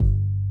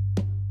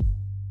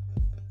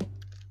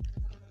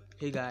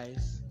Hey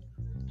guys,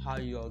 how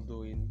you all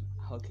doing?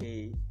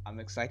 Okay,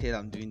 I'm excited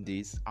I'm doing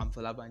this. I'm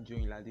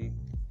Folabanjo Ilade,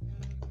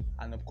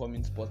 an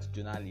upcoming sports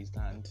journalist,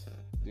 and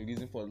the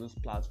reason for this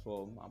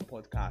platform and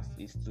podcast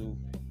is to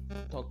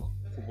talk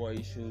football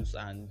issues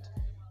and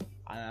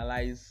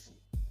analyze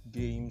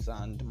games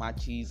and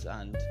matches,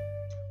 and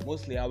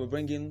mostly I'll be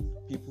bringing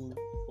people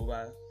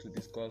over to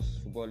discuss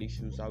football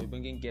issues. I'll be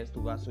bringing guests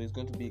over, so it's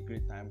going to be a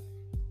great time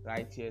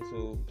right here.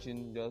 So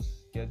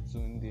just get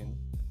tuned in.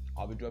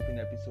 I'll be dropping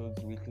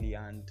episodes weekly,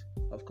 and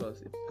of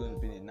course it's going to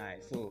be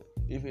nice. So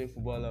if you're a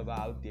football lover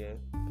out there,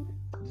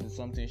 this is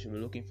something you should be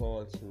looking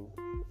forward to.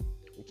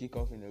 We kick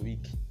off in a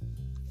week.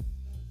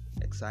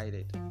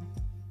 Excited.